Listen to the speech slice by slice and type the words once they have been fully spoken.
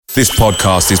This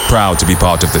podcast is proud to be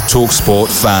part of the TalkSport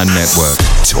Fan Network.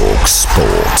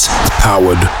 TalkSport.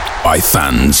 Powered by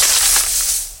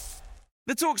fans.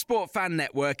 The TalkSport Fan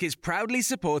Network is proudly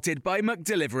supported by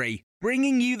McDelivery,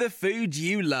 bringing you the food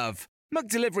you love.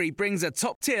 McDelivery brings a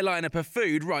top-tier lineup of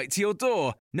food right to your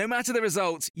door. No matter the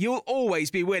result, you'll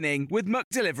always be winning with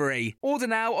McDelivery. Order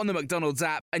now on the McDonald's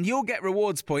app and you'll get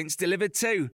rewards points delivered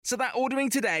too. So that ordering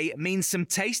today means some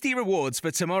tasty rewards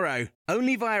for tomorrow.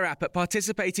 Only via app at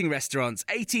participating restaurants.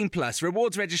 18 plus.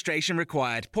 Rewards registration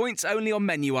required. Points only on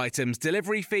menu items.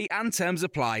 Delivery fee and terms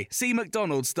apply. See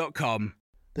mcdonalds.com.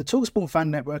 The TalkSport Fan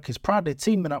Network is proudly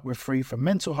teaming up with Free for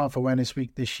Mental Health Awareness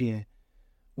Week this year.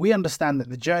 We understand that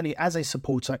the journey as a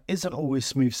supporter isn't always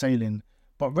smooth sailing,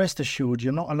 but rest assured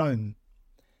you're not alone.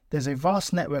 There's a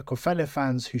vast network of fellow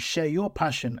fans who share your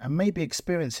passion and may be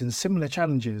experiencing similar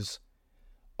challenges.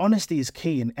 Honesty is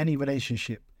key in any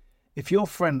relationship. If your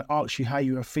friend asks you how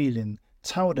you are feeling,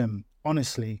 tell them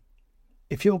honestly.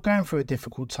 If you're going through a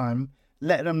difficult time,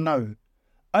 let them know.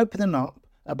 Opening up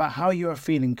about how you are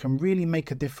feeling can really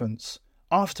make a difference.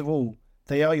 After all,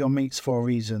 they are your mates for a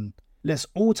reason. Let's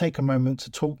all take a moment to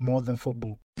talk more than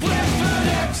football. Brentford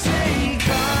FC,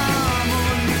 come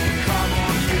on, you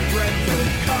Brentford,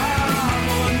 come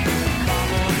on,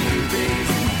 you bees,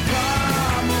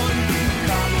 come on,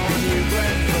 you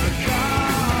Brentford,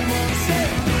 come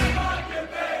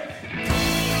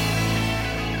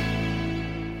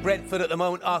on, Brentford at the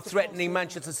moment are threatening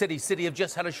Manchester City. City have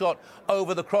just had a shot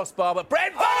over the crossbar, but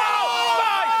Brentford! Oh,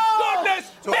 my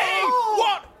goodness me!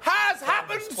 What has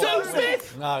happened, Sue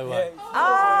Smith? No way.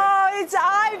 Oh, it's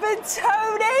Ivan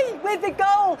Toney with the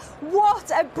goal.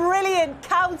 What a brilliant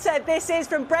counter this is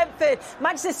from Brentford.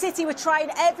 Manchester City were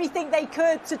trying everything they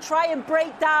could to try and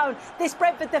break down this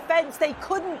Brentford defence. They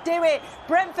couldn't do it.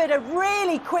 Brentford, a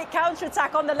really quick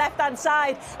counter-attack on the left-hand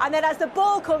side. And then as the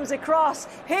ball comes across,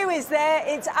 who is there?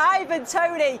 It's Ivan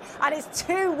Toney. And it's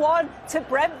 2-1 to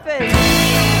Brentford.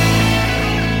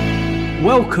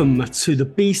 Welcome to the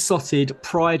Besotted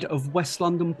Pride of West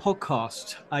London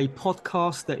podcast, a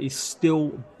podcast that is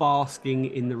still basking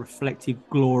in the reflective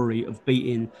glory of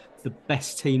beating the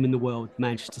best team in the world,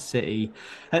 Manchester City,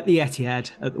 at the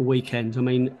Etihad at the weekend. I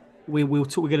mean, we're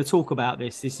going to talk about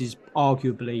this. This is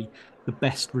arguably the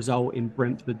best result in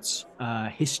Brentford's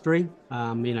history.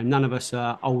 None of us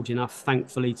are old enough,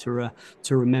 thankfully, to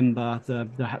remember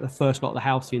the first lot of the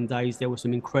halcyon days. There were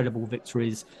some incredible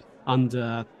victories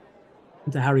under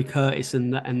Harry Curtis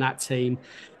and that team.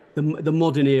 The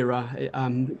modern era,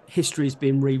 history has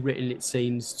been rewritten, it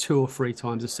seems, 2 or 3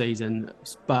 times a season.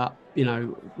 But,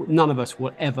 none of us will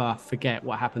ever forget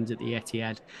what happened at the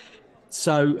Etihad.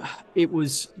 So it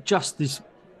was just this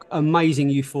amazing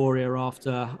euphoria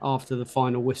after the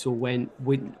final whistle went.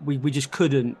 We just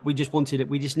couldn't. We just wanted it.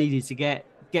 We just needed to get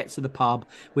to the pub.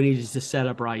 We needed to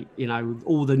celebrate.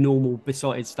 All the normal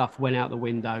besotted stuff went out the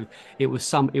window. It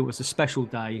was a special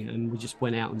day, and we just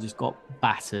went out and just got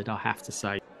battered, I have to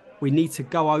say. We need to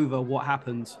go over what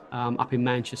happened up in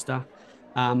Manchester,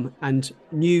 and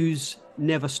news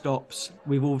never stops.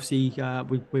 We've obviously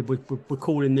we're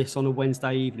calling this on a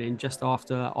Wednesday evening just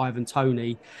after Ivan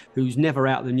Toney, who's never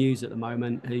out of the news at the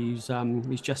moment, who's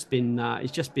just been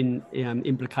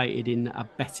implicated in a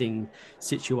betting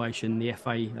situation. The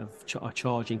FA are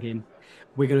charging him.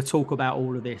 We're going to talk about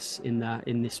all of this in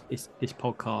this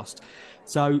podcast.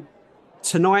 So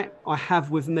tonight I have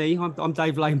with me, I'm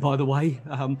Dave Lane, by the way,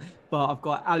 but I've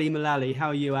got Ali Mullally. How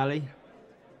are you, Ali?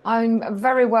 I'm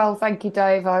very well, thank you,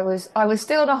 Dave. I was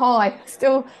still on a high,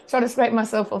 still trying to scrape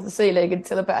myself off the ceiling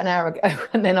until about an hour ago,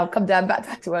 and then I've come down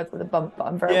back to earth with a bump. But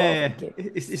I'm very well, thank you.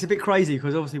 It's a bit crazy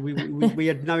because obviously we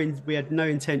had no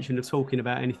intention of talking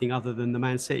about anything other than the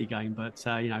Man City game, but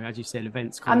as you said,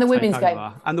 events kind and of the women's game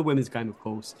and the women's game, of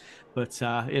course. But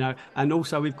and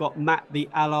also we've got Matt the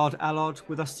Allard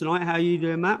with us tonight. How are you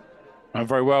doing, Matt? I'm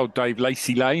very well, Dave.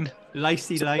 Lacey Lane.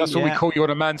 Lacey Lane. That's what we call you on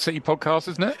a Man City podcast,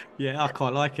 isn't it? Yeah, I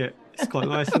quite like it. It's quite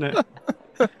nice, isn't it?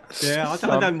 Yeah,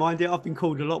 I don't mind it. I've been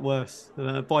called a lot worse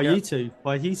by you two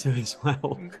as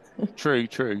well. True.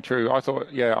 I thought,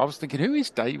 I was thinking, who is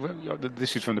Dave?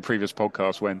 This is from the previous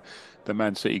podcast when the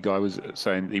Man City guy was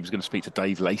saying he was going to speak to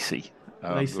Dave Lacey.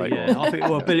 Lacey, yeah. I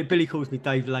think Billy calls me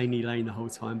Dave Laney Lane the whole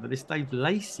time, but this Dave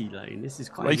Lacey Lane, this is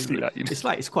quite Lacey Lane.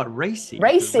 It's quite racy.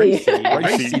 Racy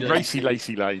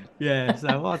Lacey Lane. Yeah. So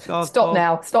I'll stop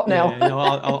now.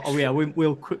 Yeah,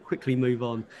 we'll quickly move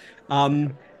on.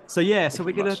 So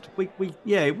we're gonna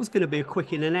it was gonna be a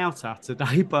quick in and outer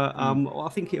today, but I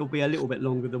think it'll be a little bit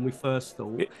longer than we first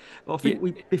thought. But I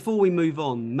think before we move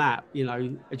on, Matt,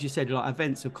 as you said, like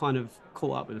events have kind of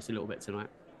caught up with us a little bit tonight.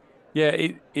 Yeah,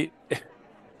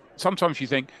 sometimes you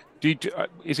think,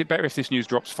 is it better if this news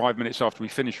drops 5 minutes after we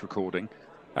finish recording,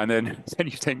 and then then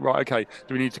you think, right, okay,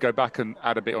 do we need to go back and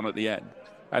add a bit on at the end?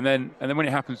 And then when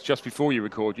it happens just before you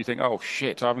record, you think, oh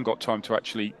shit, I haven't got time to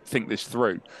actually think this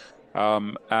through.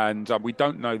 We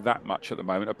don't know that much at the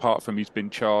moment, apart from he's been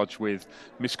charged with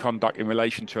misconduct in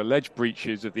relation to alleged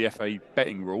breaches of the FA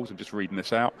betting rules. I'm just reading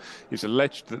this out. It's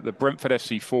alleged that the Brentford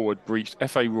FC forward breached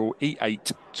FA Rule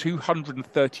E8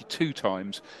 232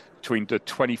 times between the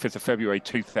 25th of February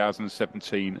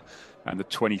 2017 and the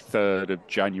 23rd of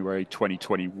January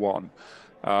 2021.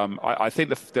 I think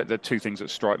the two things that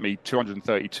strike me,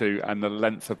 232 and the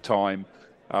length of time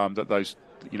that those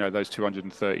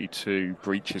 232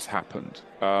 breaches happened.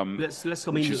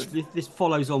 This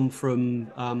follows on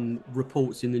from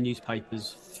reports in the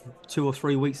newspapers 2 or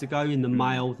 3 weeks ago in the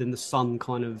Mail. Then the Sun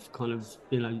kind of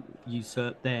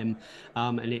usurped them,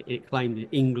 and it claimed that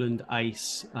England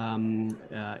ace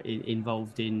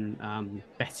involved in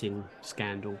betting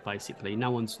scandal. Basically,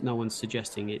 no one's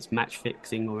suggesting it's match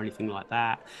fixing or anything like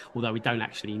that. Although we don't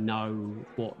actually know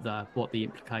what the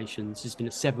implications. There's been a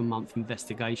 7-month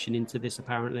investigation into this.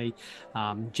 Apparently,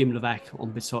 Jim Levac on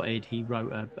Besotted, he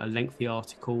wrote a lengthy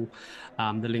article.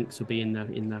 The links will be in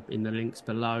the links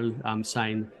below,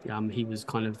 saying he was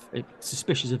kind of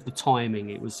suspicious of the timing.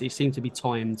 It seemed to be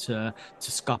timed to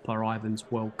scupper Ivan's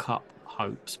World Cup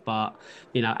hopes, but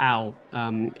the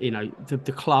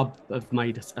club have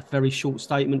made a very short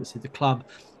statement. It said the club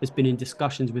has been in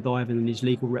discussions with Ivan and his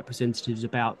legal representatives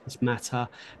about this matter,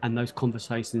 and those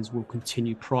conversations will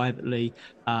continue privately.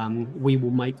 We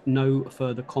will make no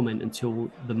further comment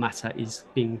until the matter has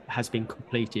been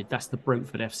completed. That's the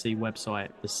Brentford FC website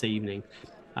this evening.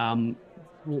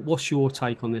 What's your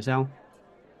take on this, Al?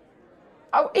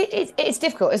 Oh, it's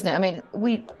difficult, isn't it? I mean,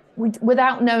 we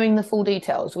without knowing the full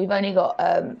details, we've only got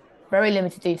very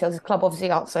limited details. The club obviously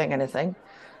aren't saying anything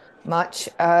much.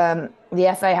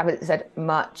 The FA haven't said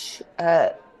much.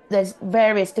 There's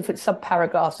various different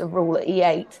sub-paragraphs of Rule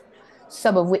E8,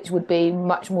 some of which would be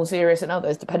much more serious than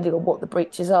others, depending on what the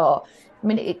breaches are. I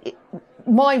mean,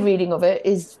 my reading of it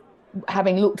is,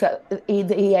 having looked at the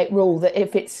E8 rule, that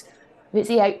if it's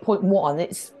E8.1,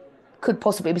 it could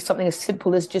possibly be something as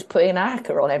simple as just putting an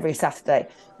hacker on every Saturday,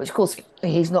 which of course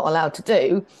he's not allowed to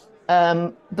do,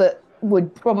 but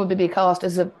would probably be cast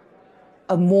as a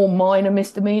more minor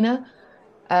misdemeanor.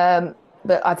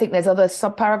 But I think there's other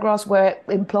sub-paragraphs where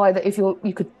imply that if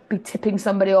you could be tipping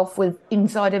somebody off with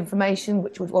inside information,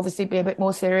 which would obviously be a bit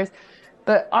more serious.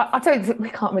 But I don't think we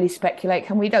can't really speculate,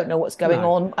 can we? Don't know what's going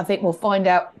on. I think we'll find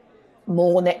out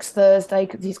more next Thursday,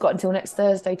 because he's got until next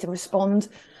Thursday to respond.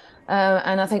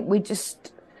 And I think we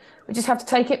just have to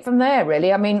take it from there,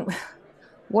 really. I mean,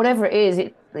 whatever it is,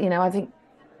 I think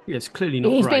it's clearly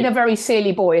not. He's been a very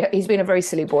silly boy. He's been a very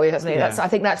silly boy, hasn't he? Yeah. I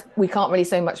think we can't really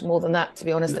say much more than that, to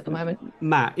be honest, at the moment.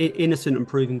 Matt, innocent and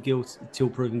proven guilty till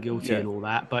proven guilty, and all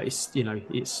that, but it's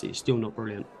still not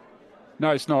brilliant.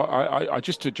 No, it's not. I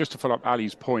just to follow up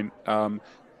Ali's point.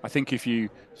 I think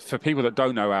for people that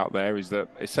don't know out there, is that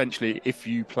essentially if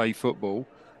you play football,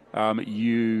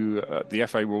 the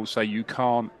FA rules say you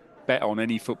can't bet on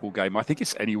any football game. I think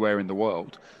it's anywhere in the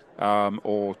world,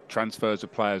 or transfers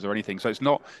of players or anything. So it's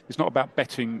not about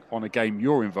betting on a game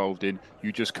you're involved in.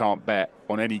 You just can't bet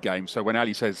on any game. So when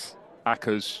Ali says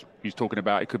hackers, he's talking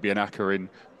about it could be an hacker in,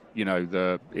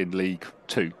 in League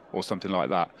 2 or something like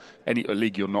that. A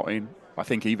league you're not in. I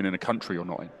think even in a country you're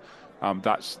not in.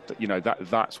 That's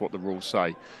what the rules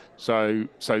say. So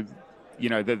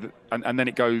and then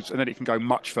it can go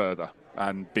much further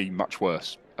and be much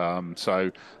worse.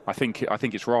 So I think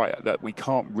it's right that we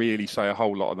can't really say a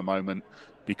whole lot at the moment,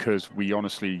 because we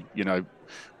honestly,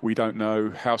 we don't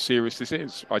know how serious this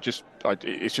is.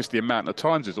 It's just the amount of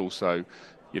times is also,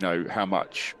 how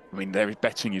much. I mean,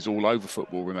 betting is all over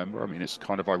football. Remember, I mean, it's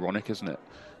kind of ironic, isn't it?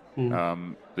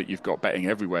 That you've got betting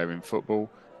everywhere in football.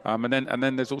 And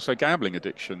then there's also gambling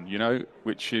addiction,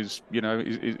 which is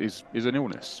is an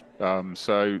illness.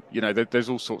 So there's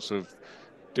all sorts of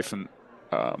different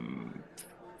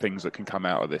things that can come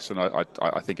out of this, and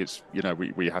I think it's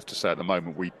we have to say at the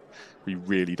moment we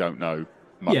really don't know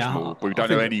much more. We don't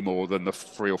know any more than the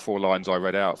 3 or 4 lines I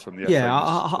read out from the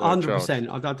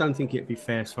 100%. I don't think it'd be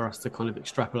fair for us to kind of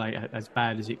extrapolate as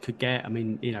bad as it could get. I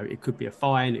mean, it could be a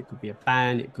fine, it could be a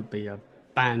ban, it could be a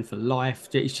banned for life.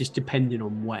 It's just depending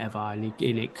on whatever, and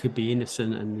it could be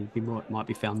innocent, and he might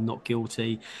be found not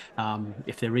guilty.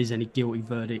 If there is any guilty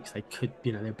verdicts, they could,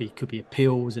 could be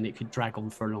appeals, and it could drag on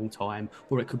for a long time,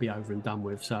 or it could be over and done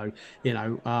with. So,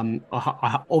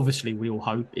 obviously we all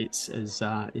hope it's as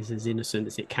innocent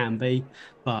as it can be,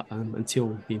 but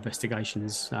until the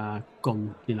investigation's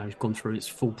gone through its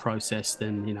full process,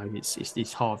 then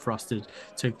it's hard for us to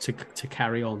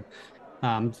carry on.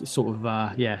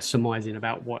 Surmising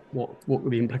about what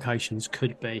the implications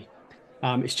could be.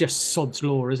 It's just sod's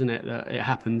law, isn't it, that it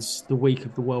happens the week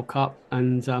of the World Cup,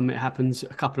 and it happens a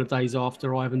couple of days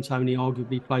after Ivan Toney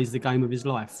arguably plays the game of his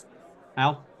life.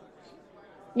 Al?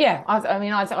 Yeah,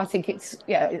 I think it's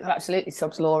absolutely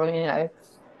sod's law.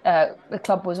 The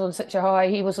club was on such a high,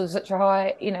 he was on such a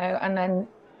high, and then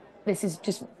this is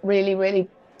just really,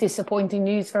 really disappointing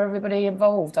news for everybody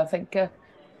involved. I think.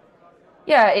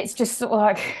 It's just sort of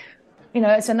like,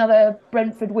 it's another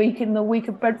Brentford week in the week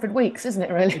of Brentford weeks, isn't it,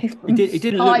 really? It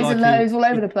didn't highs look and like lows all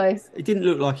over the place. It didn't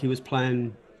look like he was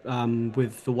playing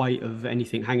with the weight of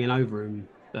anything hanging over him,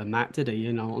 Matt, did he?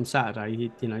 On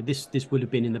Saturday, this would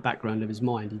have been in the background of his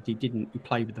mind. He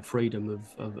played with the freedom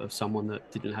of someone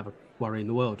that didn't have a worry in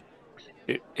the world.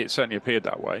 It certainly appeared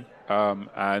that way,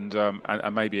 and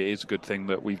maybe it is a good thing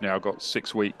that we've now got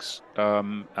 6 weeks,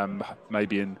 and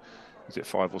maybe in. Is it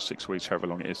 5 or 6 weeks, however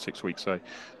long it is, 6 weeks, so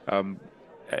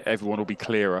everyone will be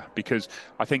clearer, because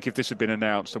I think if this had been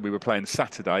announced and we were playing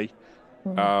Saturday,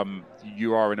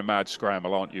 you are in a mad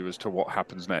scramble, aren't you, as to what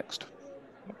happens next?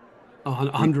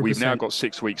 100%. We've now got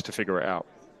 6 weeks to figure it out.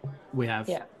 We have.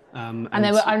 Yeah. And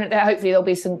hopefully there'll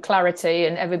be some clarity,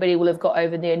 and everybody will have got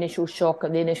over the initial shock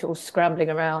and the initial scrambling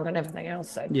around and everything else.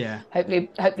 So yeah,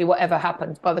 hopefully whatever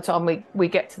happens, by the time we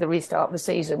get to the restart of the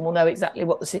season, we'll know exactly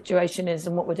what the situation is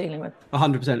and what we're dealing with.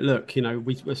 100%. Look,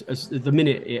 the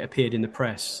minute it appeared in the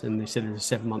press and they said it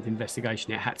was a 7-month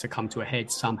investigation, it had to come to a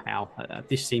head somehow.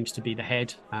 This seems to be the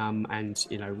head, and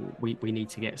we need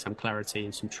to get some clarity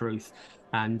and some truth.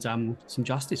 And some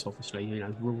justice, obviously.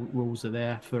 Rules are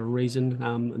there for a reason.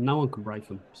 No one can break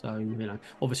them. So,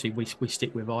 obviously we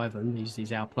stick with Ivan.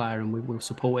 He's our player, and we will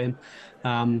support him.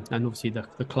 And obviously the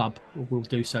club will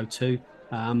do so too.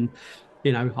 I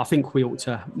think we ought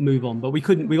to move on, but we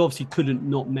obviously couldn't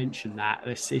not mention that.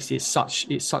 It's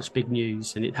such big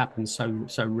news, and it happens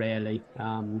so rarely.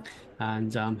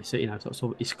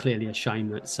 It's clearly a shame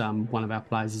that one of our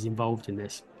players is involved in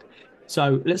this.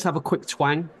 So let's have a quick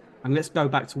twang. And let's go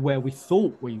back to where we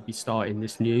thought we'd be starting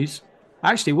this news.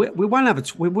 Actually, we won't have a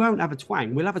twang. We'll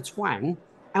have a twang,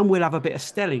 and we'll have a bit of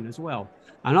stelling as well.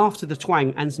 And after the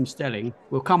twang and some stelling,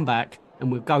 we'll come back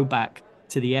and we'll go back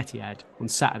to the Etihad on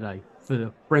Saturday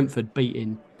for Brentford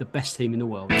beating the best team in the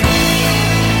world.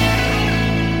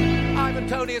 Ivan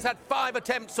Toney has had 5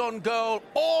 attempts on goal.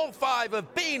 All 5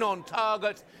 have been on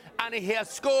target. And he has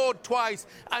scored twice,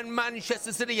 and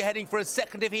Manchester City are heading for a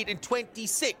second defeat in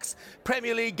 26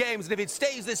 Premier League games. And if it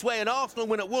stays this way and Arsenal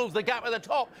win at Wolves, the gap at the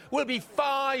top will be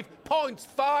 5 points.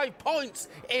 5 points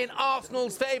in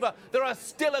Arsenal's favour. There are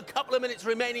still a couple of minutes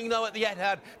remaining, though, at the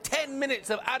Etihad. 10 minutes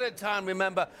of added time,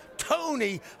 remember.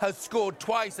 Toney has scored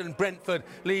twice, and Brentford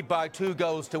lead by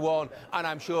 2-1. And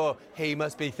I'm sure he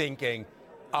must be thinking,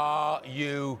 are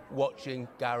you watching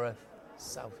Gareth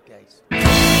Southgate?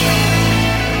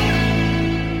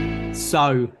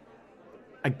 So,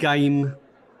 a game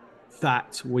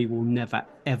that we will never,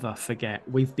 ever forget.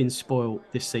 We've been spoiled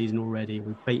this season already.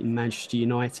 We've beaten Manchester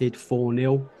United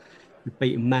 4-0. We've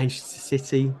beaten Manchester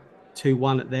City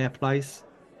 2-1 at their place.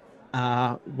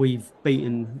 We've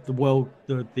beaten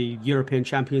the European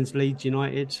champions, Leeds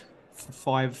United,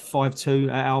 5-2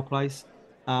 at our place.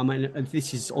 And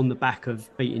this is on the back of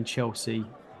beating Chelsea,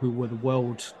 who were the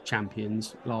world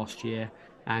champions last year,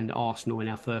 and Arsenal in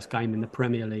our first game in the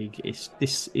Premier League. It's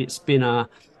been a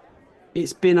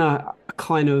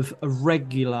kind of a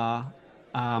regular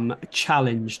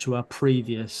challenge to our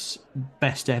previous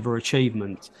best ever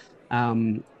achievement.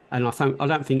 And I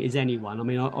don't think it's anyone. I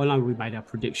mean, I know we made our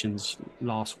predictions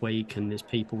last week, and there's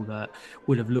people that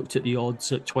would have looked at the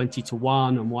odds at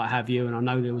 20-1 and what have you. And I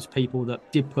know there was people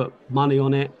that did put money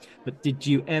on it. But did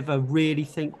you ever really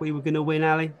think we were going to win,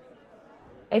 Ali?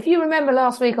 If you remember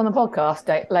last week on the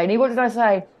podcast, Lainey, what did I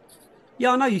say?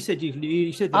 Yeah, I know you said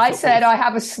you said. I said I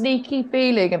have a sneaky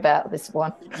feeling about this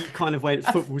one. You kind of went,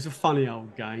 football was a funny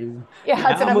old game. Yeah,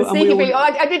 I said I have a sneaky feeling.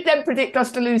 I did then predict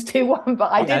us to lose 2-1, but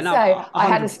I did say I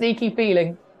had a sneaky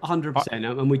feeling. 100%,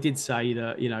 and we did say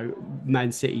that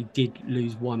Man City did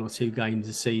lose 1 or 2 games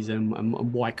a season,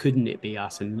 and why couldn't it be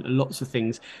us? And lots of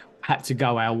things had to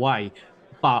go our way,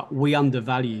 but we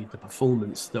undervalued the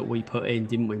performance that we put in,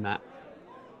 didn't we, Matt?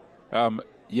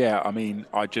 Yeah, I mean,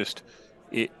 I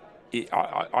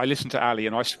listened to Ali,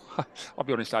 and I'll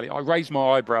be honest, Ali, I raised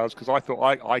my eyebrows because I thought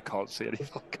I can't see it.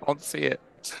 If I can't see it,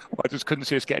 I just couldn't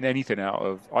see us getting anything out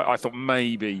of. I thought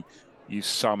maybe you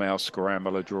somehow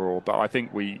scramble a draw, but I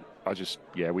think we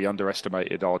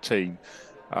underestimated our team,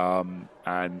 and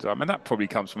that probably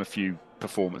comes from a few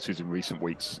performances in recent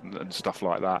weeks and stuff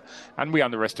like that, and we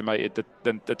underestimated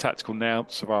the tactical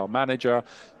nous of our manager.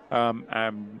 And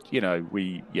I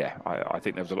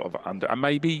think there was a lot of and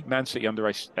maybe Man City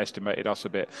underestimated us a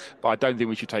bit, but I don't think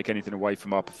we should take anything away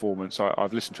from our performance.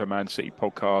 I've listened to a Man City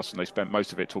podcast, and they spent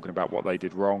most of it talking about what they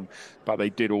did wrong, but they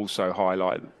did also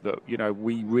highlight that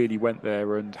we really went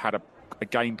there and had a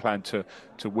game plan to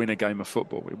win a game of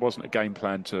football. It wasn't a game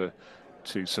plan to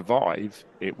survive;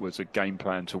 it was a game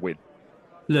plan to win.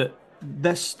 Look,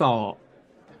 let's start.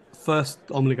 First,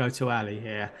 I'm going to go to Ali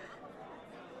here.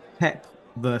 Pep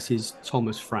versus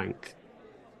Thomas Frank.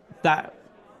 That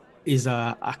is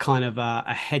a kind of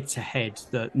a head-to-head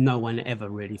that no one ever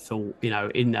really thought,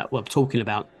 in that, well, talking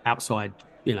about outside,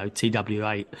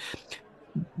 TW8.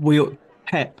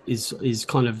 Pep is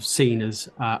kind of seen as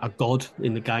a god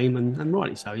in the game, and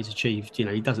rightly so. He's achieved,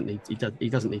 he doesn't need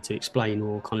to explain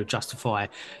or kind of justify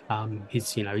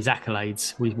his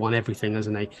accolades. We've won everything,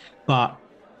 hasn't he? But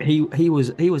he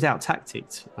was out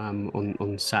tacticked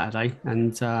on Saturday,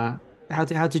 and how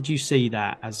did you see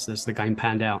that as the game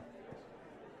panned out?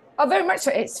 Oh, very much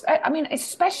so.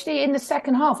 Especially in the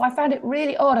second half, I found it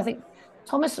really odd. I think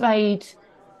Thomas made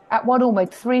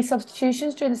 3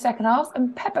 substitutions during the second half,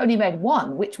 and Pep only made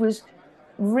 1, which was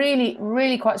really,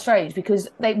 really quite strange because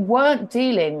they weren't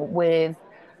dealing with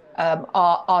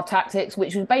our tactics,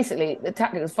 which was basically the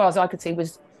tactic, as far as I could see,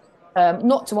 was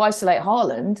not to isolate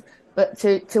Haaland, but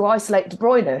to isolate De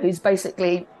Bruyne, who's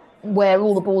basically where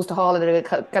all the balls to Haaland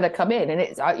are going to come in.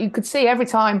 And you could see every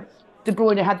time De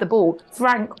Bruyne had the ball,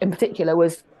 Frank in particular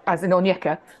was, as in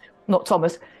Onyeka, not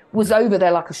Thomas, was over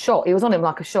there like a shot. He was on him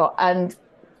like a shot. And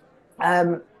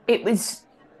they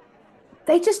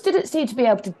just didn't seem to be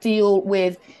able to deal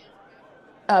with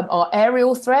our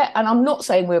aerial threat. And I'm not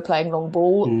saying we were playing long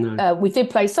ball. No. We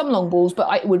did play some long balls,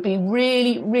 but it would be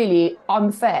really, really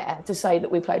unfair to say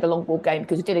that we played a long ball game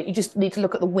because we didn't. You just need to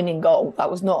look at the winning goal. That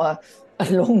was not a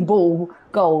long ball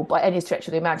goal by any stretch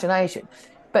of the imagination.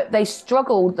 But they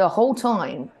struggled the whole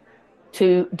time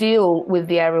to deal with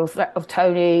the aerial threat of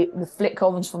Tony, the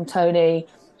flick-ons from Tony.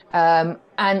 And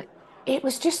it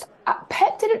was just,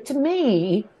 Pep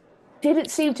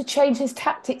didn't seem to change his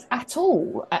tactics at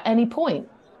all at any point.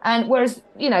 And whereas,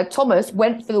 Thomas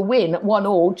went for the win at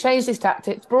 1-1, changed his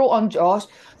tactics, brought on Josh,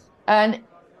 and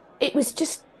it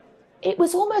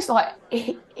was almost like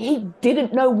he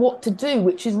didn't know what to do,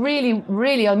 which is really,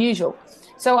 really unusual.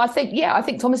 So I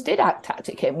think Thomas did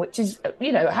out-tactic him, which is,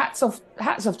 hats off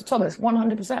to Thomas,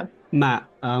 100%. Matt,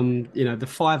 the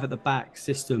 5 at the back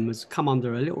system has come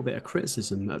under a little bit of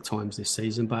criticism at times this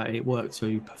season, but it worked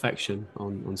to perfection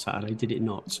on Saturday, did it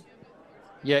not?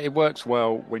 Yeah, it works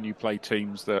well when you play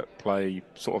teams that play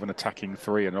sort of an attacking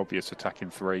 3, an obvious attacking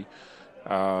 3.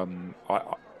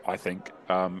 I think,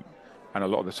 and a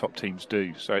lot of the top teams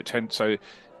do.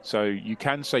 So you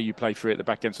can say you play 3 at the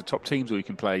back against the top teams, or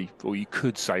you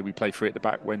could say we play 3 at the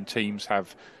back when teams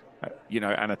have,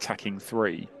 an attacking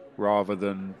 3 rather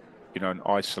than, an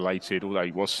isolated, although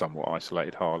he was somewhat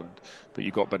isolated, Haaland. But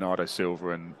you've got Bernardo Silva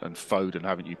and Foden,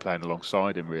 haven't you, playing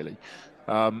alongside him really,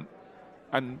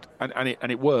 and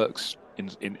it works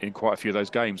in quite a few of those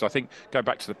games. I think going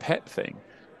back to the Pep thing,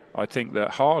 I think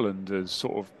that Haaland is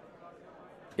sort of,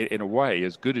 in a way,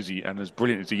 as good as he and as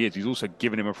brilliant as he is, he's also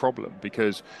given him a problem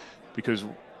because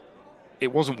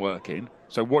it wasn't working.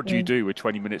 So what do you do with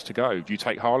 20 minutes to go? Do you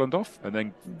take Haaland off and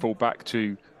then fall back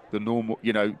to the normal,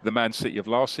 the Man City of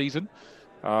last season,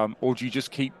 or do you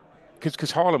just keep?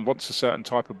 Because Haaland wants a certain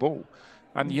type of ball,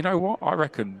 and you know what? I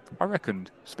reckon,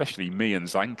 especially me and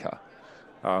Zanka,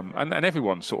 and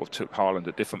everyone sort of took Haaland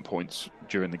at different points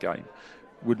during the game,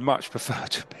 would much prefer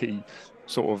to be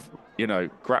sort of,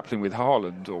 grappling with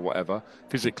Haaland or whatever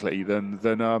physically than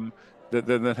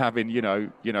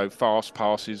having fast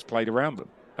passes played around them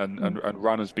and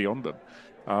runners beyond them.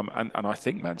 And I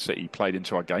think Man City played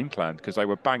into our game plan because they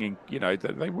were banging,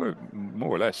 they were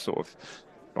more or less sort of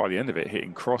by the end of it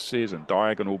hitting crosses and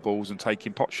diagonal balls and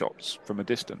taking pot shots from a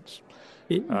distance.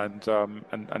 And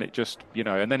it just,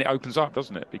 and then it opens up,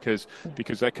 doesn't it? Because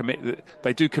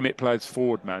they do commit players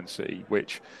forward, Man City,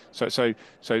 which so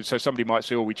somebody might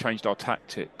say, we changed our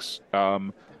tactics,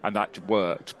 and that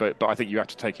worked. But I think you have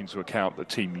to take into account the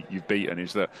team you've beaten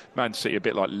is that Man City, a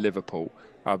bit like Liverpool,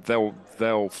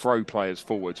 they'll throw players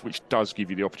forwards, which does give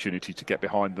you the opportunity to get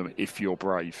behind them if you're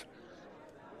brave.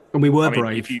 And we were I mean,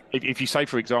 brave. if you say,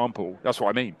 for example, that's what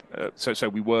I mean. So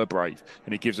we were brave,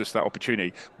 and it gives us that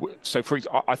opportunity. So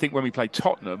I think when we play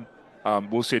Tottenham,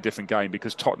 we'll see a different game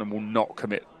because Tottenham will not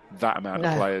commit that amount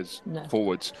of players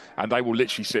forwards, and they will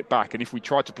literally sit back. And if we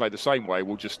try to play the same way,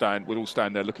 we'll all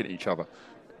stand there looking at each other.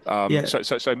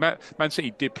 So Man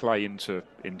City did play into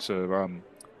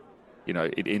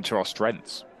our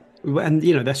strengths. And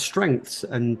their strengths,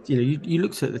 and you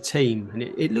looked at the team, and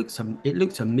it looked a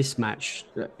mismatch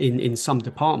in some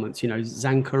departments.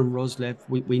 Zanka and Roslev.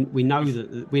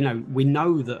 We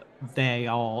know that they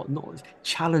are not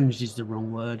challenged is the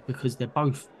wrong word because they're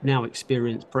both now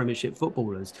experienced Premiership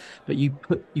footballers. But you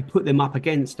put them up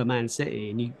against a Man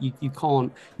City, and you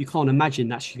can't imagine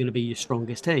that's going to be your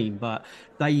strongest team. But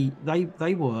they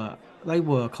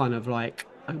were kind of like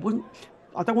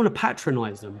I don't want to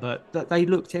patronise them, but that they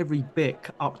looked every bit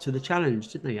up to the challenge,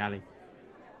 didn't they, Ali?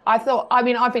 I've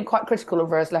been quite critical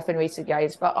of Roslev in recent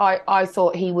games, but I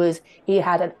thought he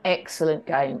had an excellent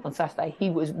game on Saturday. He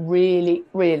was really,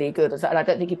 really good, and I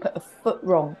don't think he put a foot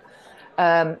wrong.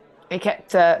 He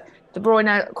kept De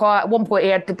Bruyne quiet. At one point,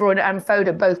 he had De Bruyne and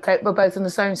Foden were both on the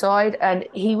same side, and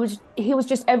he was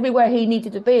just everywhere he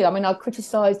needed to be. I mean, I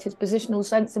criticised his positional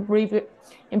sense in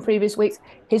previous weeks.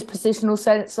 His positional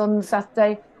sense on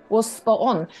Saturday was spot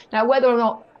on. Now, whether or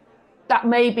not that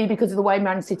may be because of the way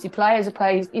Man City play, as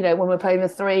opposed, when we're playing the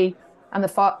three and the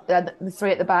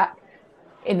three at the back,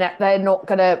 in that they're not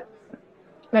going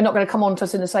to come on to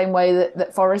us in the same way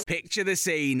that Forest. Picture the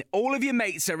scene. All of your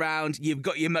mates around, you've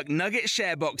got your McNugget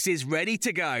share boxes ready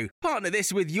to go. Partner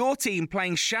this with your team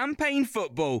playing champagne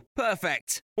football.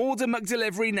 Perfect. Order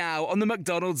McDelivery now on the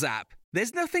McDonald's app.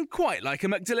 There's nothing quite like a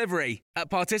McDelivery. At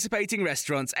participating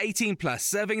restaurants, 18 plus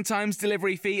serving times,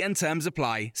 delivery fee and terms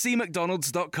apply. See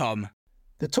mcdonalds.com.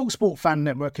 The TalkSport Fan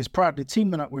Network is proudly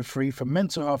teaming up with Free for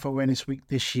Mental Health Awareness Week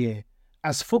this year.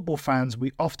 As football fans,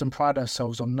 we often pride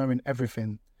ourselves on knowing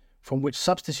everything, from which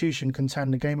substitution can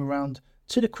turn the game around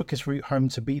to the quickest route home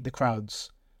to beat the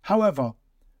crowds. However,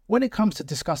 when it comes to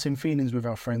discussing feelings with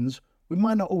our friends, we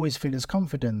might not always feel as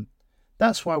confident.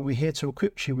 That's why we're here to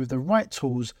equip you with the right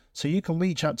tools so you can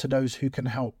reach out to those who can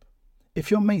help.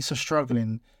 If your mates are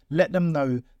struggling, let them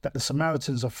know that the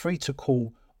Samaritans are free to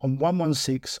call on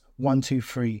 116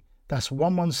 123. That's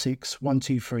 116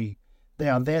 123. They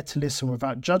are there to listen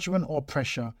without judgment or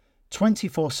pressure,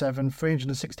 24/7,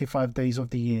 365 days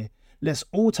of the year. Let's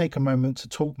all take a moment to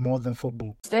talk more than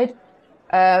football. But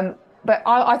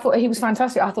I thought he was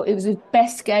fantastic. I thought it was his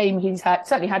best game he's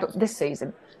certainly had this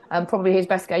season. Probably his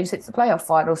best game since the playoff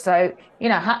final. So,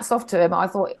 hats off to him. I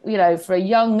thought, for a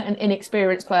young and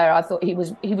inexperienced player, I thought he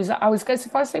was. I was going so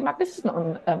far as to say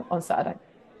magnificent on Saturday.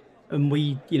 And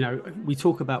we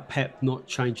talk about Pep not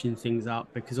changing things up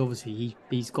because obviously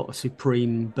he's got a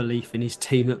supreme belief in his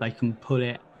team that they can pull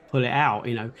it out.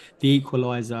 The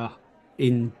equaliser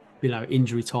in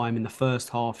injury time in the first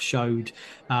half showed,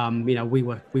 we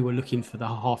were looking for the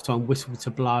halftime whistle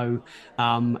to blow,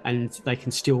 and they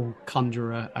can still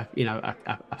conjure a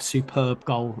superb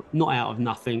goal, not out of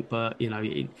nothing, but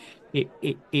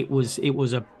it was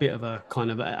a bit of a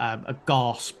kind of a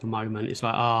gasp moment. It's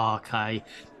like, okay.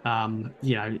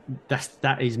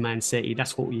 That is Man City.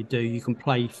 That's what you do. You can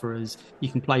play for us. You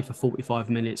can play for 45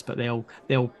 minutes, but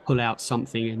they'll pull out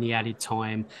something in the added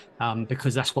time,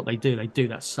 because that's what they do. They do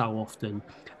that so often.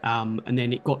 And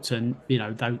then it got to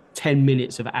those 10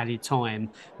 minutes of added time.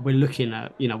 We're looking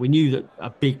at we knew that a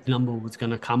big number was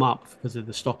going to come up because of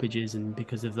the stoppages and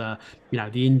because of the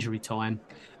the injury time.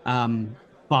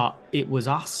 But it was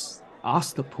us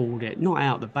that pulled it, not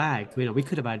out the bag. We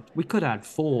could have had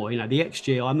 4. The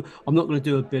XG. I'm not going to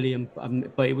do a billion,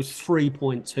 but it was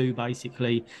 3.2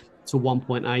 basically to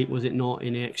 1.8, was it not,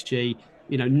 in XG?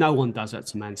 No one does that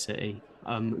to Man City.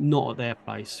 Not at their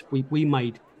place. We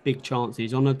made big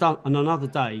chances on another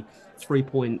day.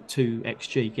 3.2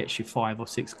 XG gets you 5 or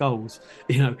 6 goals.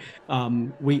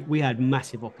 We had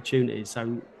massive opportunities,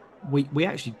 so we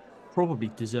actually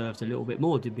probably deserved a little bit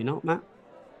more, did we not, Matt?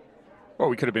 Well,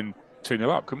 we could have been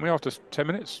 2-0 up, couldn't we, after 10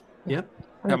 minutes? Yeah.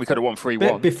 And we could have won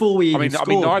 3-1. Before we even scored,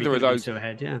 neither of those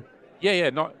ahead, yeah.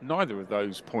 Yeah, neither of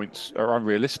those points are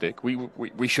unrealistic.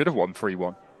 We should have won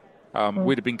 3-1.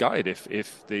 We'd have been gutted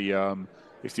if the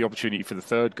opportunity for the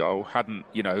third goal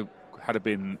hadn't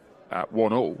been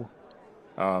 1-1,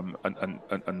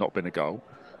 and not been a goal.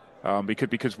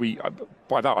 Because we,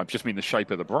 by that I just mean the shape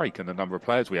of the break and the number of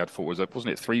players we had for, wasn't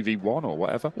it 3v1 or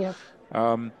whatever? Yeah.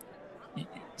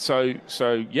 So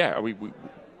yeah, we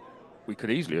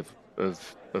could easily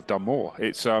have done more.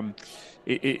 It's the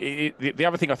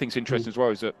other thing I think is interesting as well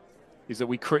is that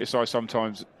we criticise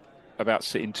sometimes about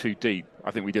sitting too deep.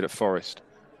 I think we did at Forest,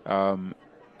 and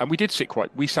and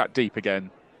we sat deep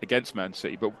again against Man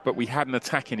City, but we had an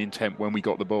attacking intent when we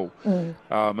got the ball.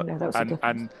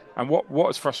 And what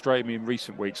has frustrated me in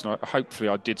recent weeks, and hopefully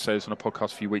I did say this on a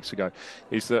podcast a few weeks ago,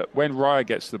 is that when Raya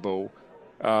gets the ball,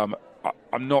 I'm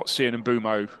not seeing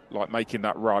Mbumo like making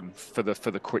that run for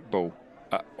the quick ball,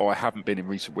 or I haven't been in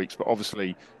recent weeks. But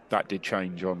obviously that did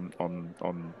change on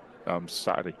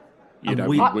Saturday. You know,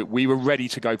 we were ready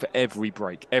to go for every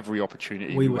break, every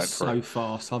opportunity. We were so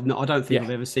fast. I don't think I've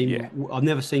ever seen. Yeah. I've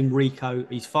never seen Rico.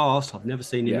 He's fast. I've never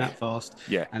seen him that fast.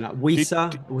 Yeah. And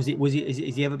Wisa, has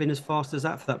he ever been as fast as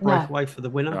that for that breakaway for the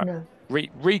winner? No.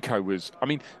 Rico was. I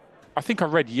mean, I think I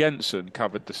read Jensen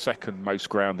covered the second most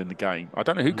ground in the game. I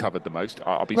don't know who covered the most.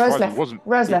 I'll be surprised if it wasn't.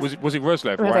 Roslev. Was it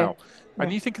Roslev? Wow. Yeah.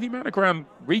 And you think of the amount of ground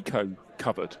Rico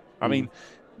covered. I mean.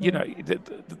 You know,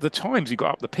 the times he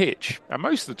got up the pitch, and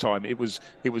most of the time it was,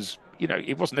 you know,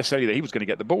 it wasn't necessarily that he was going to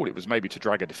get the ball. It was maybe to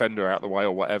drag a defender out of the way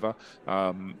or whatever,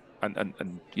 and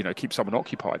you know, keep someone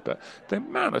occupied. But the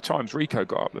amount of times Rico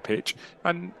got up the pitch,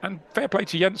 and fair play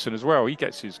to Jensen as well. He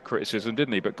gets his criticism,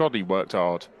 didn't he? But God, he worked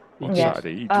hard on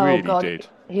Saturday. He really did.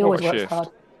 He always works hard.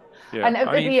 Yeah.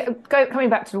 And coming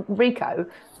back to Rico,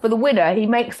 for the winner, he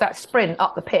makes that sprint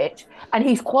up the pitch, and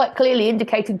he's quite clearly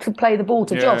indicating to play the ball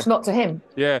to Josh, not to him.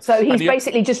 Yeah. So he's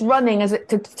basically just running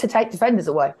to take defenders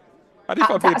away. And if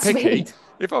I'm being picky,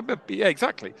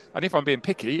 exactly. And if I'm being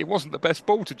picky, it wasn't the best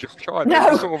ball to Josh either.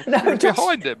 No,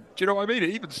 behind him. Do you know what I mean?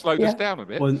 It even slowed us down a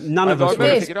bit. Well, none of us were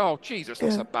thinking, "Oh, Jesus,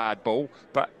 that's a bad ball."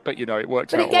 But you know, it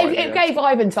worked out. It gave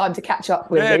Ivan time to catch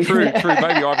up with. Yeah, true.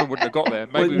 Maybe Ivan wouldn't have got there.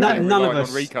 Maybe none of us.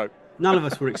 On Rico. None of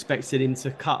us were expecting him to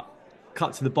cut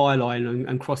to the byline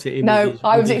and cross it in. No,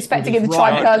 I was expecting him to try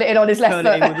and curl it in on his left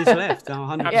foot. With his left,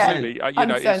 100%. Absolutely.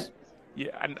 You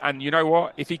know, and you know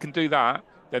what? If he can do that,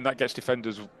 then that gets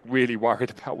defenders really worried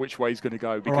about which way he's going to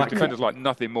go, because defenders like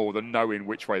nothing more than knowing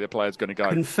which way the player's going to go.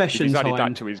 Confession if he's time. added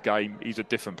that to his game, he's a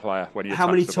different player when he How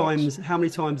many times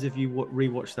have you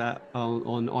rewatched that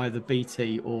on either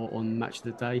BT or on Match of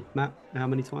the Day, Matt? How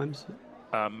many times?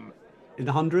 In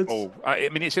the hundreds? Oh, I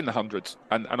mean, it's in the hundreds,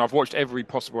 and I've watched every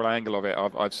possible angle of it.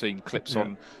 I've seen clips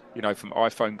on, you know, from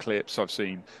iPhone clips. I've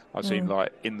seen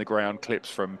like in the ground clips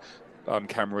from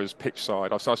cameras, pitch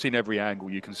side. I've seen every angle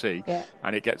you can see,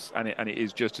 and it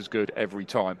is just as good every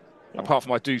time. Yeah. Apart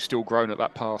from I do still groan at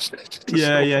that pass.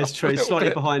 It's true. It's slightly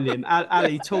behind him.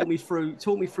 Ali, talk me through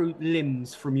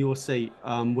limbs from your seat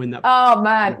when that. Oh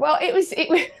man, well it was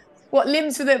what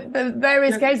limbs for the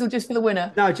various games or just for the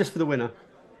winner? No, just for the winner.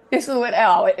 This was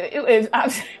it was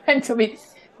absolutely mental. I mean,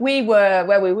 we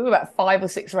were about 5 or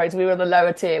 6 rows. We were on the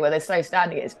lower tier where the slow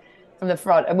standing is from the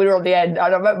front, and we were on the end.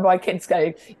 And I remember my kids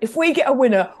going, "If we get a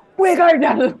winner, we're going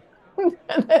down."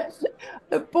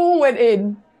 The ball went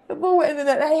in. And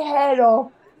they head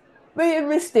off. Me and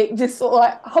Mystic just sort of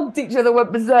like hugged each other,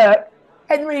 went berserk.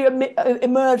 Henry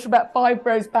emerged about 5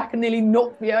 rows back and nearly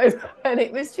knocked me over. And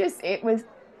it was.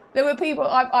 There were people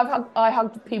I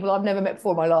hugged people I've never met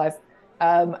before in my life.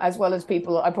 As well as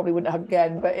people I probably wouldn't hug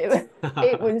again, but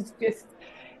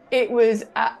it was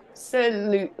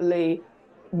absolutely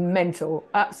mental.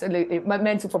 Absolutely,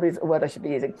 mental probably is a word I should be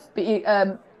using. But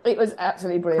it was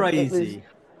absolutely brilliant. Crazy.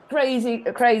 It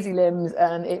was crazy limbs,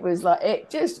 and it was like it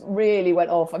just really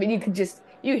went off. I mean,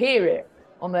 you hear it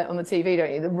on the TV,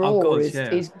 don't you? The roar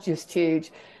is just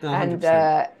huge, 100%. And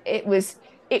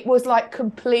it was like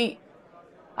complete.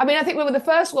 I mean, I think when the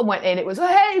first one went in, it was,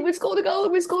 hey, we scored a goal,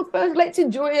 we scored first, let's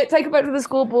enjoy it, take it back to the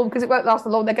scoreboard because it won't last for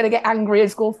long. They're going to get angry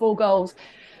and score 4 goals.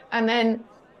 And then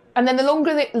the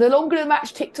longer the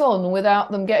match ticked on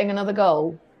without them getting another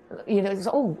goal, you know, it's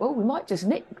we might just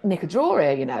nick a draw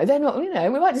here, you know. They're not, you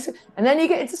know, we might just, and then you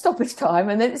get into stoppage time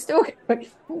and then it's still, and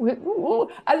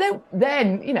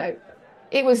then you know,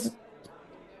 it was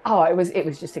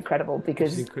just incredible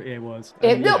because it was.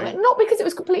 Not because it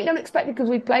was completely unexpected because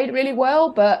we played really well,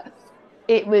 but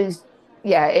it was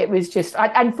just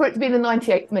and for it to be in the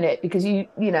 98th minute because you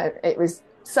know it was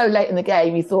so late in the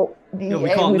game, you thought we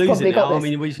can't lose it now. I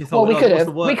mean, we thought we could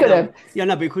have. Yeah,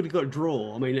 no, but we could have got a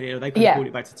draw. I mean, you know, they could have brought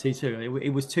it back to 2-2. It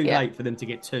was too late for them to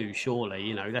get 2. Surely,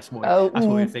 you know, that's what we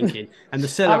were thinking. And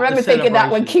I remember thinking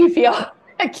that when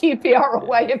QPR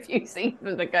away a few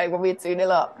seasons ago when we had 2-0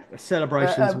 up. The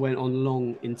celebrations went on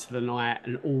long into the night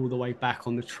and all the way back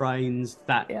on the trains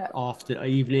that after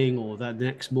evening or the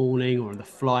next morning or the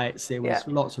flights. There was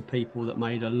lots of people that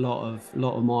made a lot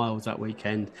of miles that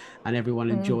weekend and everyone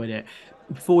enjoyed it.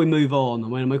 Before we move on,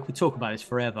 and we could talk about this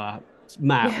forever,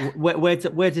 Matt, where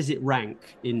does it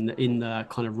rank in the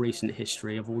kind of recent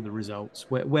history of all the results?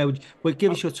 Where would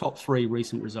give us your top 3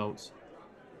 recent results?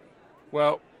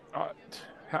 Well,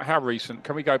 How recent?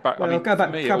 Can we go back? Well, I mean, go back,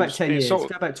 for me, go it back was, 10 it's years. sort of-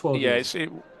 Go back 12 yeah, years.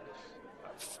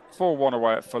 4-1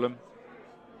 away at Fulham.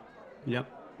 Yep.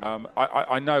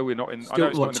 I know we're not in. I Still, know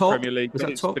it's what, not in the top? Premier League, Was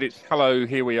that top? but it's hello.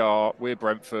 Here we are. We're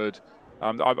Brentford.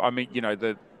 I mean,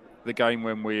 the game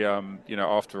when we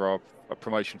after our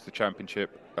promotion to the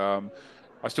Championship.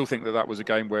 I still think that was a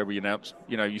game where we announced.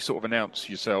 You sort of announce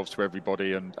yourselves to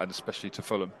everybody, and especially to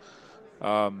Fulham.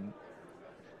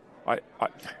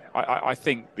 I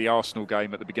think the Arsenal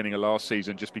game at the beginning of last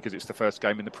season, just because it's the first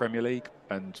game in the Premier League,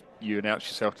 and you announce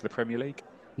yourself to the Premier League,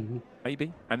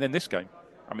 maybe, and then this game.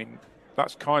 I mean,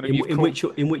 that's kind of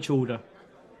in which order?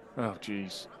 Oh,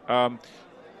 geez.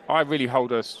 I really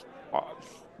hold us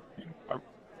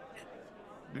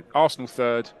Arsenal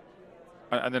third,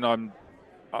 and then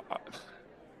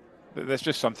there's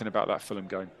just something about that Fulham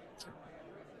game.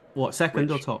 What,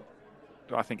 second or top?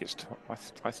 I think it's top.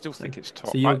 I still think it's top.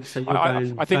 So you're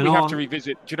going, I think we have to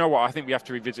revisit. Do you know what? I think we have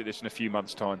to revisit this in a few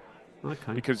months' time.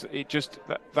 Okay. Because it just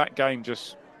that game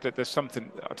just there's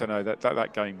something, I don't know,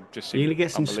 that game just seemed you're going to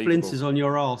get some unbelievable. splinters on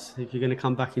your arse if you're going to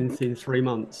come back in 3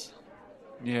 months.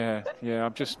 Yeah,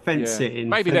 I'm just fence sitting.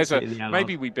 Maybe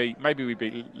maybe we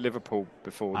beat Liverpool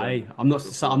before. Hey, I'm not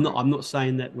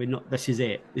saying that we're not. This is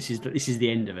it. This is the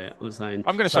end of it. I'm saying.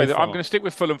 I'm going to say that I'm going to stick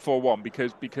with Fulham 4-1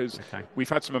 because okay. We've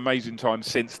had some amazing times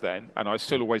since then, and I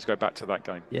still always go back to that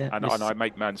game. Yeah, and I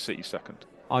make Man City second.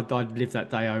 I'd live that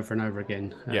day over and over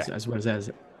again. As well as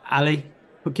Ali.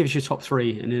 Give us your top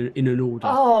three in an order.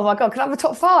 Oh my God, can I have a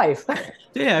top five?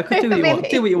 Yeah, do what you want.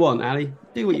 Do what you want, Ali.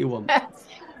 Do what you want.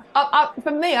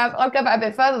 For me, I'll go back a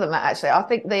bit further than that. Actually, I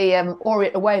think the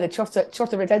Orient away, the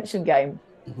Trotter redemption game,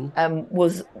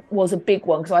 was a big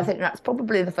one because I think that's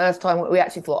probably the first time we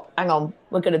actually thought, "Hang on,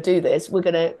 we're going to do this. We're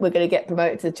going to get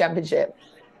promoted to the Championship."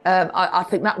 I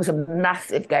think that was a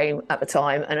massive game at the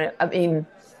time, and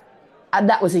and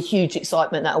that was a huge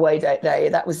excitement that away day.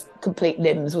 That was complete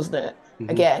limbs, wasn't it?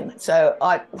 Again, so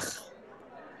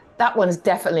that one's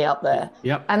definitely up there.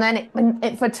 Yep. And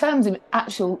then for terms of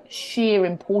actual sheer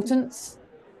importance,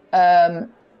 the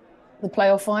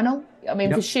playoff final. I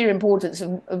mean, for sheer importance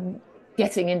of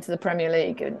getting into the Premier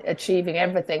League and achieving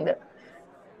everything that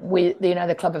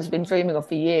the club has been dreaming of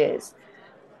for years.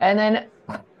 And then,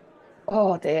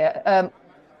 oh dear,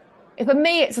 for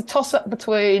me, it's a toss-up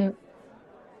between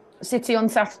City on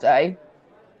Saturday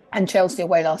and Chelsea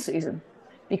away last season,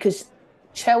 because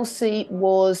Chelsea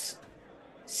was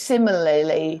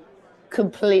similarly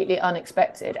completely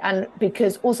unexpected, and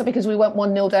because we went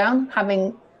 1-0 down,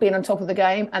 having been on top of the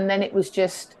game, and then it was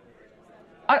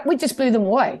we just blew them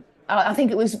away. I think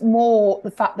it was more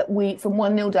the fact that from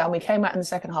 1-0 down, we came out in the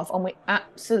second half and we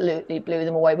absolutely blew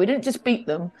them away. We didn't just beat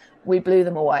them, we blew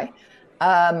them away.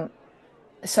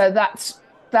 So that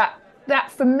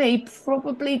for me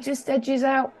probably just edges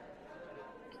out.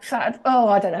 I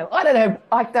don't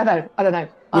know.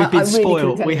 We've been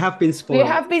spoiled. We have been spoiled. We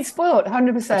have been spoiled,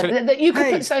 100%. That you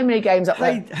could put so many games up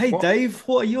there. Hey, Dave,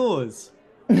 what are yours?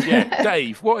 Yeah,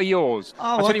 Dave, what are yours?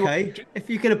 Oh, okay. If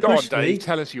you're going to push push me, Dave,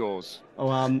 tell us yours. Oh,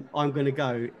 I'm going to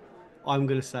go. I'm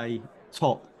going to say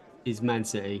top is Man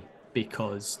City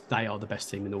because they are the best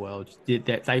team in the world.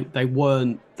 They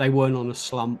weren't on a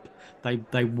slump.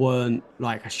 They weren't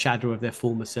like a shadow of their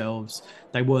former selves.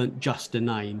 They weren't just a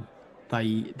name.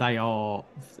 They are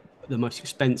the most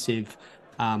expensive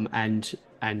and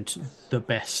the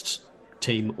best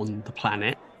team on the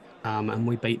planet. And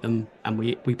we beat them, and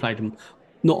we played them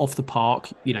not off the park.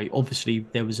 Obviously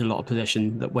there was a lot of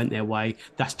possession that went their way.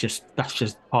 That's just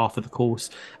half of the course.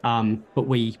 But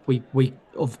we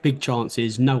of big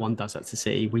chances, no one does that to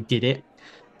City. We did it.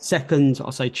 Second,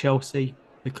 I'll say Chelsea,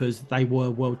 because they were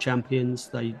world champions.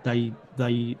 They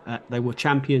were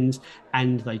champions,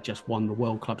 and they just won the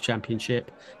World Club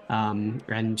Championship. And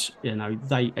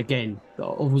they, again,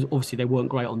 obviously they weren't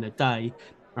great on their day,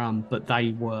 but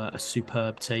they were a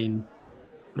superb team.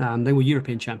 They were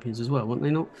European champions as well, weren't they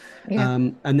not? Yeah.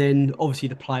 And then obviously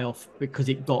the playoff, because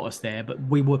it got us there. But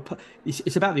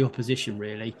it's about the opposition,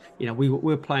 really. We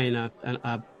were playing a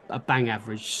bang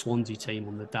average Swansea team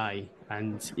on the day,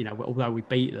 and although we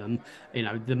beat them,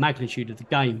 the magnitude of the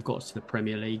game got us to the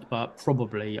Premier League. But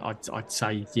probably I'd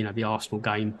say the Arsenal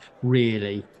game,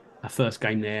 really a first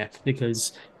game there,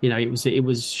 because it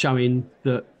was showing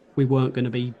that we weren't going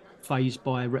to be phased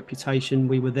by reputation.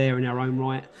 We were there in our own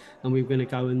right, and we were going to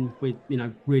go and we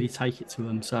really take it to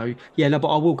them. So but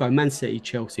I will go Man City,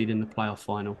 Chelsea in the playoff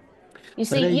final. You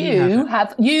see, you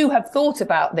have thought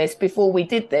about this before we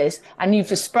did this, and you've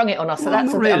just sprung it on us. So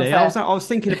that's not really. I was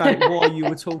thinking about it while you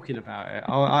were talking about it.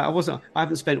 I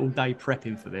haven't spent all day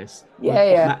prepping for this.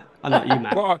 Yeah. I know you,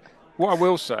 Matt. What I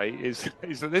will say is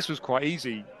that this was quite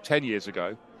easy 10 years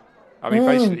ago. I mean,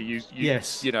 basically,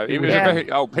 Yes, you know, it it was was.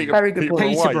 a Very good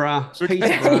Peterborough away.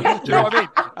 Peterborough. Do you know what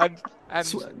I mean?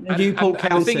 Newport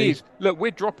and the thing County. is, look,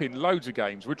 we're dropping loads of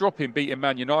games. We're dropping beating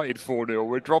Man United 4-0.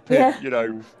 We're dropping, you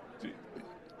know,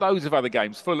 loads of other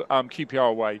games. Full QPR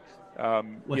away.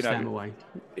 West Ham away.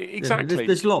 Exactly.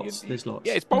 There's lots. There's lots.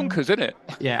 Yeah, it's bonkers, isn't it?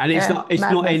 Yeah, and it's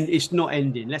madness. it's not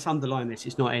ending. Let's underline this.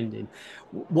 It's not ending.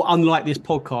 Unlike this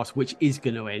podcast, which is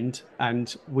going to end,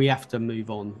 and we have to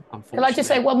move on. Unfortunately. Can I just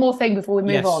say one more thing before we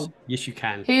move on? Yes, you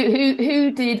can.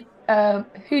 Who did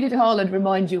Haaland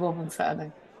remind you of on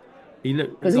Saturday? He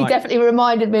looked because he definitely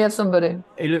reminded me of somebody.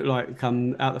 He looked like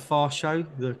out the Fast Show,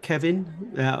 the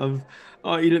Kevin out of.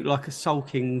 Oh, he looked like a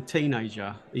sulking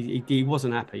teenager. He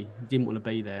wasn't happy. He didn't want to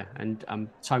be there, and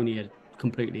Tony had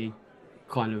completely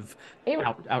kind of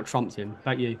out trumped him.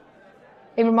 About you?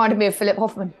 He reminded me of Philip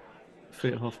Hoffman.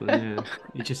 Philip Hoffman, yeah.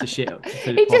 He's just a shit.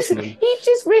 He just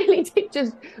really did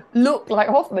just look like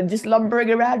Hoffman, just lumbering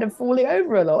around and falling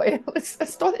over a lot. It was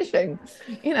astonishing,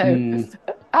 you know,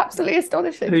 absolutely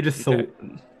astonishing. Who'd have thought?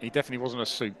 He definitely wasn't a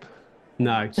soup.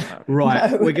 No,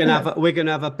 right. No. We're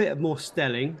gonna have a bit more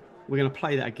Stelling. We're gonna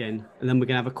play that again, and then we're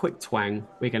gonna have a quick twang.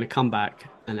 We're gonna come back,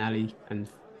 and Ali and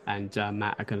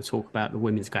Matt are going to talk about the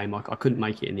women's game. I couldn't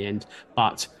make it in the end,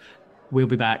 but we'll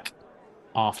be back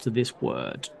after this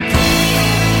word.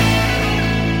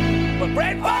 But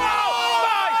Brentford! Oh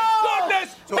my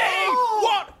goodness me!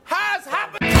 What has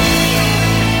happened?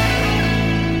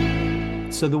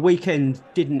 So the weekend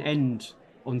didn't end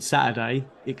on Saturday.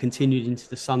 It continued into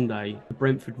the Sunday. The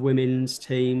Brentford women's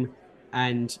team,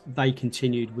 and they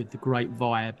continued with the great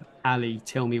vibe. Ali,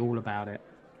 tell me all about it.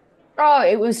 Oh,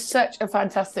 it was such a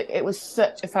fantastic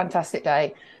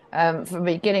day from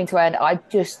beginning to end.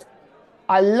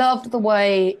 I loved the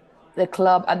way the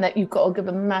club, and that you've got to give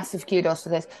a massive kudos for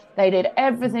this. They did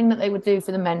everything that they would do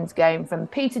for the men's game, from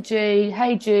Peter G,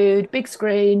 Hey Jude, big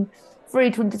screen,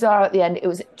 Freedom Desire at the end. It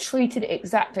was treated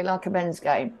exactly like a men's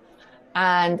game.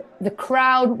 And the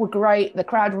crowd were great. The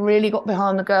crowd really got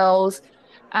behind the girls.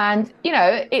 And, you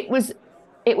know, it was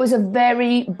a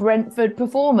very Brentford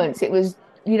performance. It was,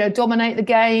 you know, dominate the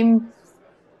game,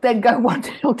 then go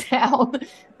 1-0 down,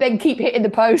 then keep hitting the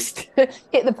post,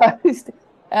 hit the post.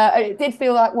 It did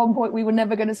feel like at one point we were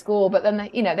never going to score, but then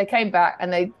they came back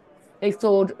and they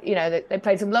scored. You know, they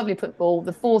played some lovely football.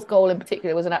 The fourth goal in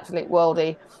particular was an absolute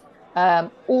worldie.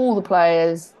 All the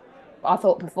players, I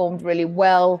thought, performed really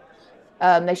well.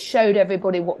 They showed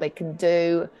everybody what they can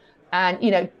do, and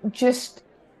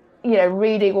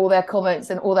reading all their comments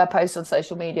and all their posts on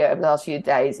social media over the last few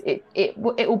days, it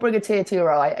will bring a tear to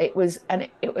your eye. It was an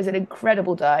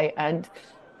incredible day, and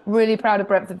really proud of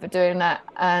Brentford for doing that.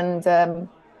 And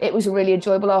it was a really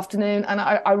enjoyable afternoon, and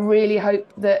I really hope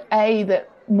that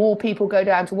more people go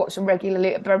down to watch them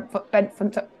regularly at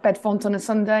Bedfont on a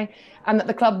Sunday, and that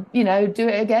the club, do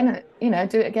it again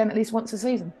at least once a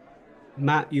season.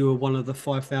 Matt, you were one of the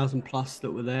 5,000 plus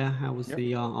that were there. How was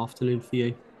the afternoon for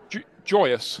you?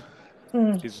 Joyous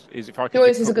is if I could.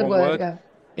 Joyous is a good word.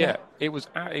 Yeah, it was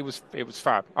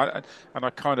fab. I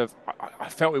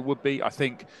felt it would be. I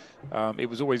think it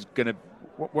was always going to.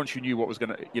 Once you knew what was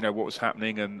going to, what was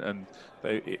happening, and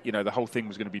the whole thing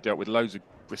was going to be dealt with loads of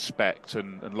respect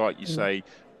and like you say,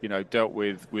 dealt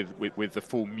with the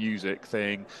full music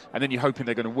thing, and then you're hoping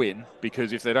they're going to win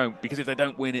because if they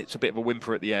don't win, it's a bit of a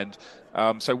whimper at the end.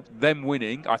 So them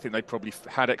winning, I think they probably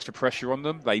had extra pressure on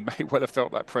them. They may well have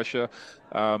felt that pressure,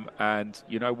 and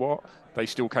you know what? They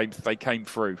still came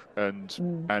through, and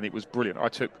it was brilliant.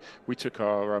 We took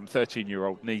our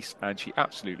 13-year-old niece, and she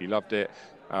absolutely loved it.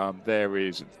 There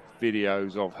is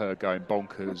videos of her going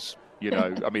bonkers.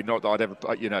 I mean, not that I'd ever,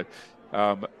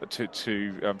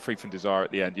 to Free from Desire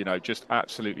at the end. Just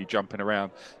absolutely jumping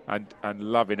around and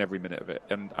loving every minute of it.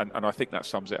 And I think that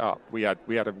sums it up. We had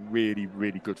a really,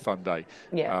 really good fun day.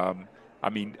 Yeah. I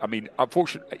mean,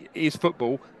 unfortunately, it is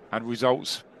football, and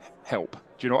results help.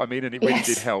 Do you know what I mean? And it really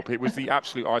did help. It was the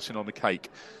absolute icing on the cake.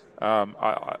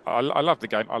 I love the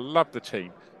game. I love the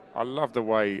team. I love the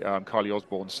way Carly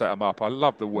Osborne set them up. I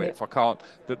love the width.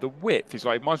 The width is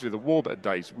like, it reminds me of the Warburton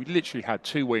days. We literally had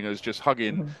two wingers just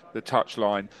hugging the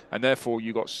touchline, and therefore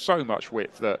you got so much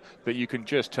width that you can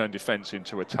just turn defence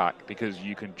into attack because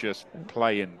you can just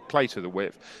play to the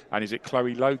width. And is it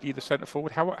Chloe Logie, the centre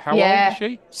forward? How old is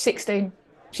she? 16.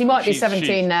 She might be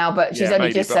 17 now, but she's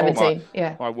only just 17.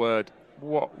 My word,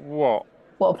 what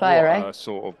a player, a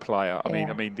sort of player. I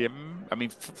mean,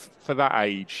 for that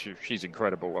age, she's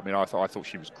incredible. I mean, I thought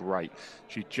she was great.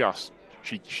 She just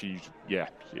I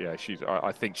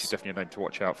think she's definitely a name to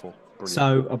watch out for. Brilliant.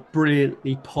 So a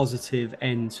brilliantly positive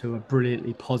end to a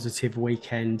brilliantly positive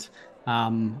weekend.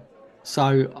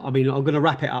 So I mean, I'm going to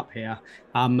wrap it up here.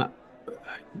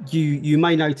 You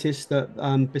may notice that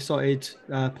Besotted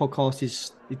podcast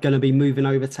is going to be moving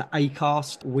over to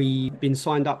Acast. We've been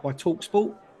signed up by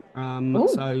TalkSport.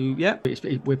 So yeah,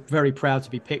 we're very proud to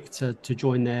be picked to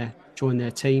join their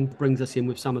team. Brings us in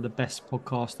with some of the best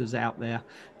podcasters out there.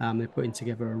 They're putting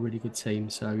together a really good team.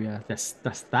 So yeah, that's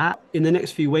that. In the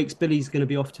next few weeks, Billy's going to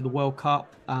be off to the World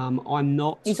Cup. I'm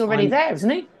not. He's already there, isn't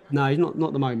he? No, he's not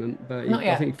at the moment, but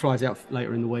I think he flies out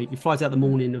later in the week. He flies out the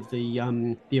morning of the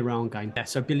Iran game. Yeah,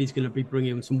 so Billy's going to be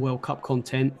bringing some World Cup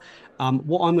content.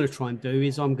 What I'm going to try and do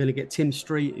is I'm going to get Tim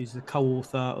Street, who's the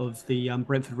co-author of the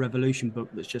Brentford Revolution book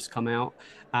that's just come out,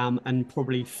 and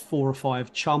probably 4 or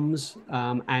 5 chums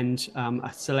and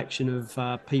a selection of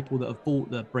people that have bought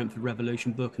the Brentford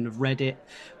Revolution book and have read it.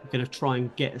 We're going to try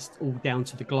and get us all down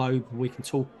to the globe. We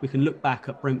can look back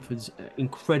at Brentford's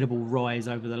incredible rise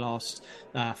over the last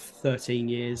 13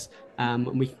 years. And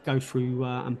we can go through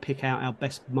and pick out our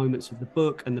best moments of the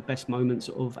book and the best moments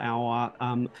of our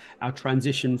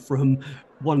transition from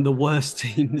one of the worst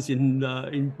teams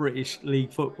in British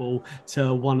League football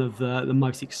to one of the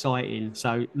most exciting.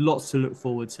 So lots to look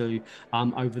forward to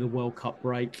over the World Cup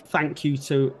break. Thank you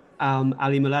to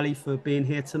Ali Mullally for being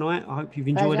here tonight. I hope you've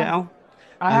enjoyed it, Al.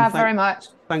 I have very much.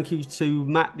 Thank you to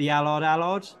Matt the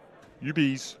Allard.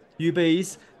 UBs.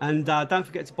 And don't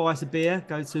forget to buy us a beer.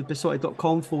 Go to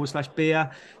besotted.com/beer.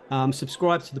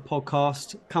 Subscribe to the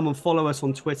podcast. Come and follow us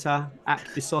on Twitter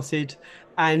 @besotted.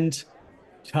 And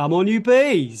come on,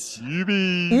 UBs.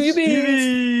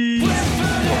 UBs.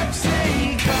 Brentford FC,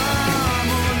 come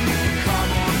on, you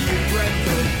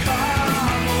Brentford,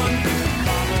 come on,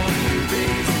 you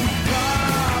bees,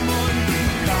 come on,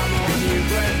 you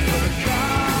Brentford,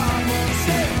 come on,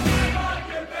 say,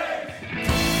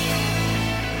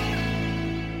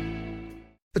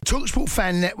 The TalkSport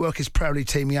Fan Network is proudly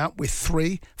teaming up with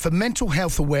 3 for Mental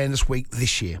Health Awareness Week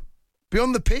this year.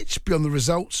 Beyond the pitch, beyond the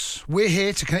results, we're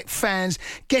here to connect fans,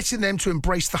 getting them to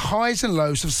embrace the highs and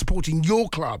lows of supporting your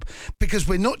club, because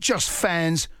we're not just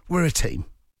fans, we're a team.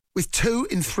 With 2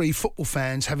 in 3 football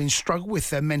fans having struggled with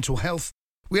their mental health,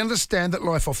 we understand that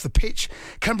life off the pitch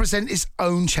can present its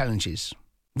own challenges.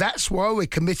 That's why we're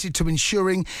committed to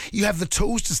ensuring you have the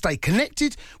tools to stay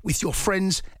connected with your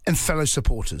friends and fellow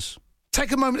supporters.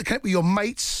 Take a moment to connect with your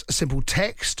mates. A simple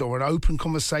text or an open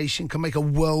conversation can make a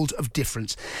world of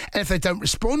difference. And if they don't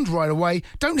respond right away,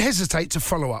 don't hesitate to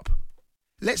follow up.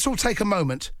 Let's all take a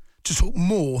moment to talk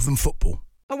more than football.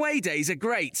 Away days are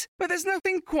great, but there's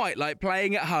nothing quite like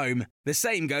playing at home. The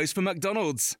same goes for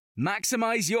McDonald's.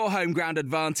 Maximise your home ground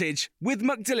advantage with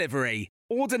McDelivery.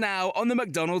 Order now on the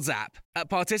McDonald's app. At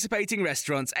participating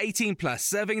restaurants, 18 plus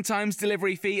serving times,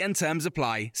 delivery fee and terms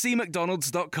apply. See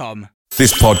mcdonalds.com.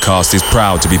 This podcast is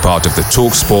proud to be part of the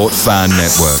TalkSport Fan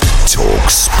Network.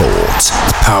 TalkSport.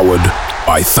 Powered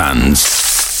by fans.